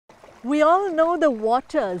We all know the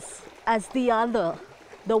waters as the other.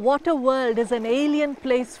 The water world is an alien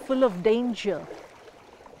place full of danger.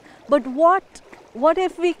 But what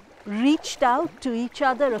if we reached out to each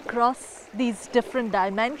other across these different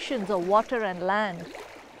dimensions of water and land?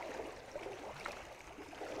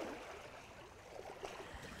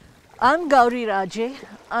 I'm Gauri Raje.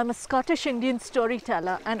 I'm a Scottish Indian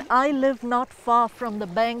storyteller, and I live not far from the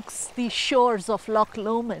banks, the shores of Loch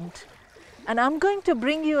Lomond. And I'm going to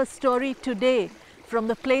bring you a story today from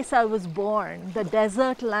the place I was born, the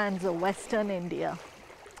desert lands of Western India.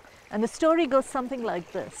 And the story goes something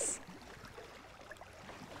like this.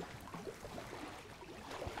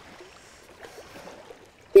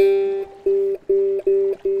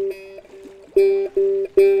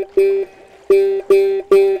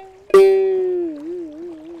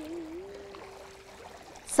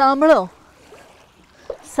 સાંભળો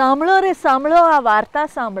સાંભળો રે સાંભળો આ વાર્તા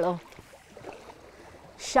સાંભળો.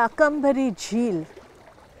 Shakambari Jheel,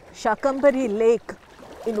 Shakambari Lake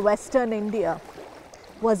in Western India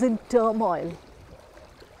was in turmoil.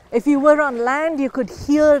 If you were on land, you could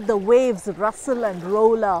hear the waves rustle and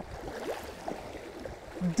roll up.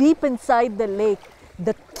 Deep inside the lake,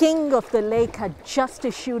 the king of the lake had just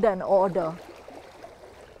issued an order.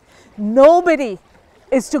 Nobody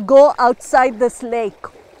is to go outside this lake.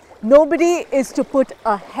 Nobody is to put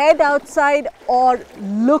a head outside or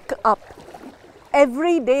look up.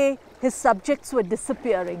 Every day his subjects were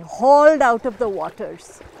disappearing, hauled out of the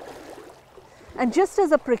waters. And just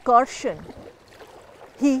as a precaution,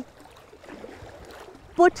 he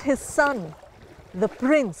put his son, the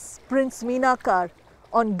Prince Minakshi,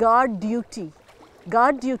 on guard duty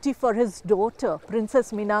for his daughter,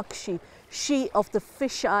 Princess Minakshi, she of the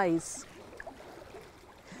fish eyes.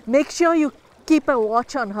 Make sure you keep a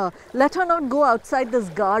watch on her. Let her not go outside this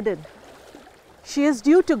garden. She is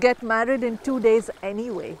due to get married in 2 days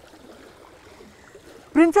anyway.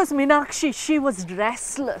 Princess Minakshi, she was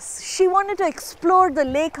restless. She wanted to explore the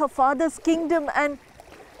lake, her father's kingdom, and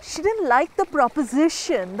she didn't like the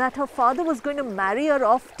proposition that her father was going to marry her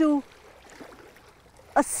off to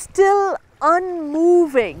a still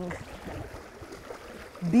unmoving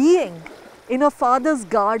being in her father's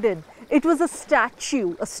garden. It was a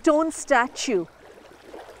statue, a stone statue.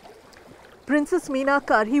 Princess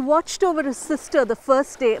Minakshi, he watched over his sister the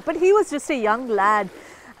first day, but he was just a young lad.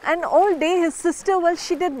 And all day his sister, well,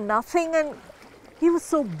 she did nothing and he was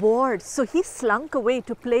so bored. So he slunk away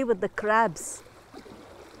to play with the crabs.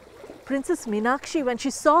 Princess Minakshi, when she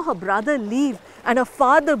saw her brother leave and her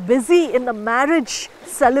father busy in the marriage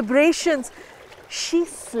celebrations, she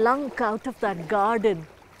slunk out of that garden.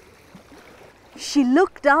 She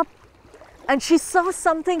looked up and she saw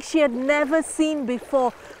something she had never seen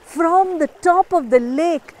before. From the top of the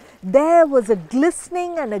lake, there was a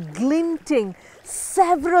glistening and a glinting.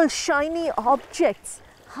 Several shiny objects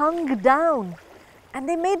hung down and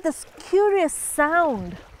they made this curious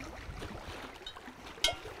sound.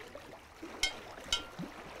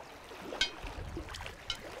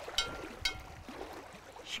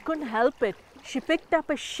 She couldn't help it. She picked up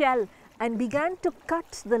a shell and began to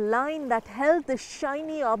cut the line that held the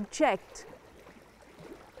shiny object.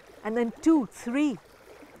 And then 2, 3.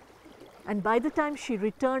 And by the time she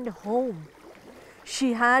returned home,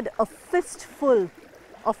 she had a fistful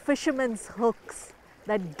of fishermen's hooks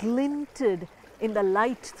that glinted in the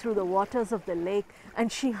light through the waters of the lake,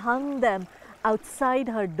 and she hung them outside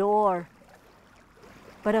her door.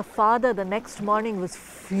 But her father the next morning was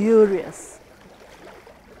furious.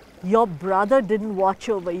 "Your brother didn't watch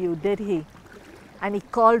over you, did he?" And he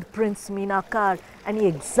called Prince Minakshi and he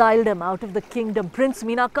exiled him out of the kingdom. Prince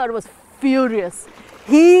Minakshi was furious.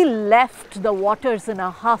 He left the waters in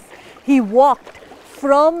a huff. He walked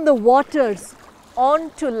from the waters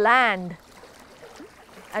onto land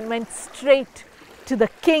and went straight to the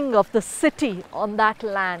king of the city on that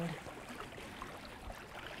land.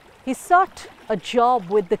 He sought a job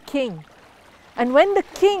with the king. And when the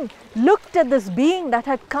king looked at this being that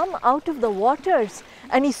had come out of the waters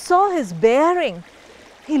and he saw his bearing,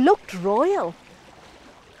 he looked royal.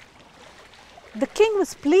 The king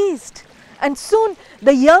was pleased, and soon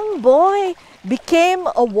the young boy became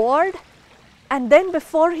a ward, and then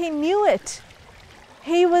before he knew it,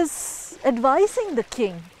 he was advising the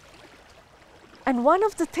king. And one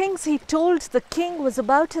of the things he told the king was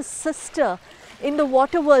about his sister in the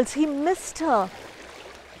water worlds. He missed her.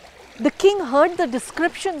 The king heard the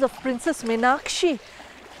descriptions of Princess Minakshi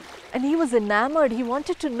and he was enamored. He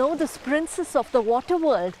wanted to know this princess of the water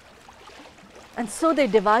world. And so they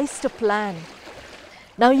devised a plan.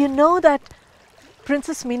 Now you know that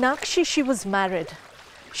Princess Minakshi, she was married.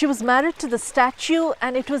 She was married to the statue,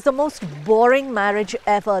 and it was the most boring marriage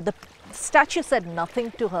ever. The statue said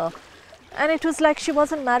nothing to her, and it was like she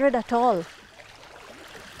wasn't married at all.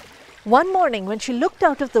 One morning, when she looked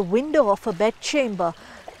out of the window of her bedchamber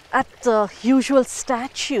at the usual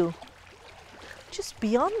statue, just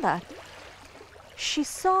beyond that, she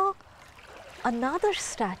saw another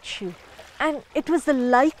statue, and it was the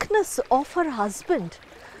likeness of her husband,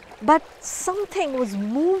 but something was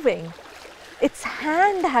moving. Its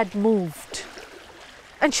hand had moved.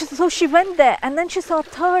 And so she went there, and then she saw a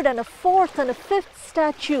third and a fourth and a fifth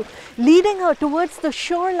statue leading her towards the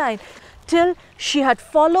shoreline till she had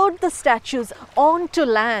followed the statues onto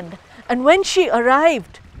land. And when she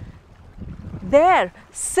arrived, there,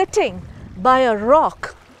 sitting by a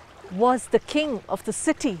rock, was the king of the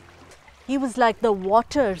city. He was like the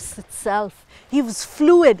waters itself. He was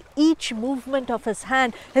fluid, each movement of his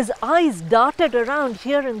hand. His eyes darted around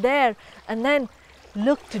here and there, and then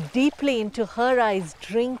looked deeply into her eyes,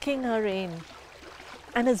 drinking her in.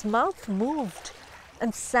 And his mouth moved,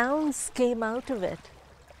 and sounds came out of it.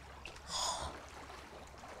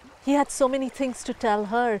 He had so many things to tell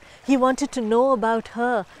her. He wanted to know about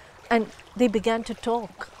her, and they began to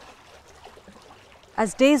talk.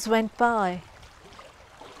 As days went by,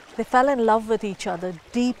 they fell in love with each other,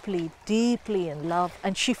 deeply, deeply in love,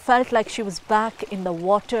 and she felt like she was back in the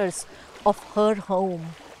waters of her home.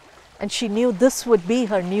 And she knew this would be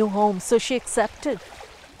her new home, so she accepted.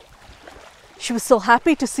 She was so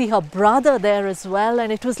happy to see her brother there as well,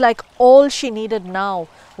 and it was like all she needed now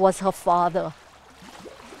was her father.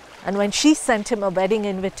 And when she sent him a wedding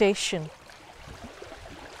invitation,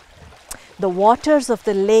 the waters of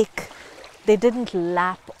the lake, they didn't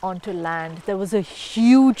lap onto land. There was a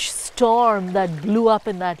huge storm that blew up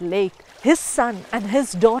in that lake. His son and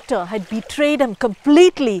his daughter had betrayed him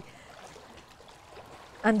completely.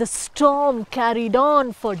 And the storm carried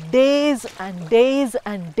on for days and days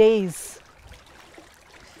and days.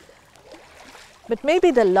 But maybe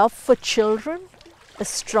the love for children is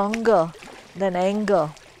stronger than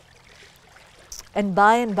anger. And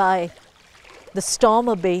by, the storm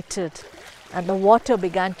abated, and the water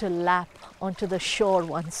began to lap onto the shore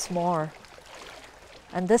once more.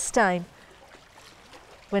 And this time,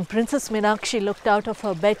 when Princess Minakshi looked out of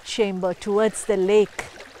her bedchamber towards the lake,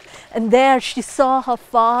 and there she saw her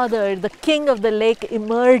father, the king of the lake,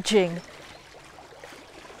 emerging,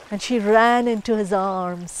 and she ran into his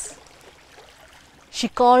arms. She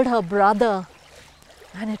called her brother,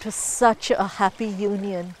 and it was such a happy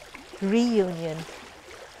reunion.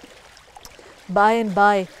 By and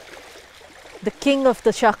by, the king of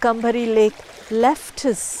the Shakambari lake left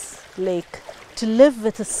his lake to live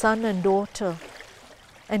with his son and daughter.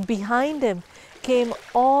 And behind him came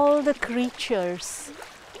all the creatures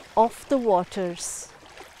of the waters.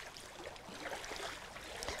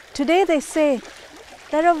 Today they say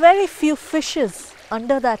there are very few fishes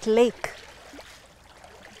under that lake.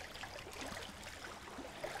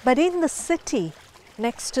 But in the city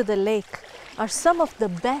next to the lake are some of the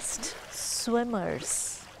best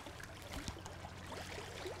swimmers.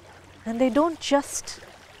 And they don't just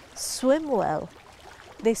swim well,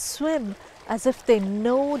 they swim as if they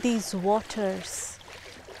know these waters,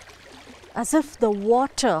 as if the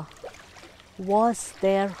water was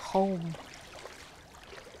their home.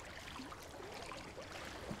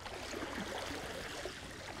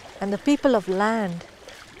 And the people of land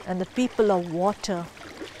and the people of water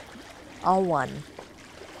are one.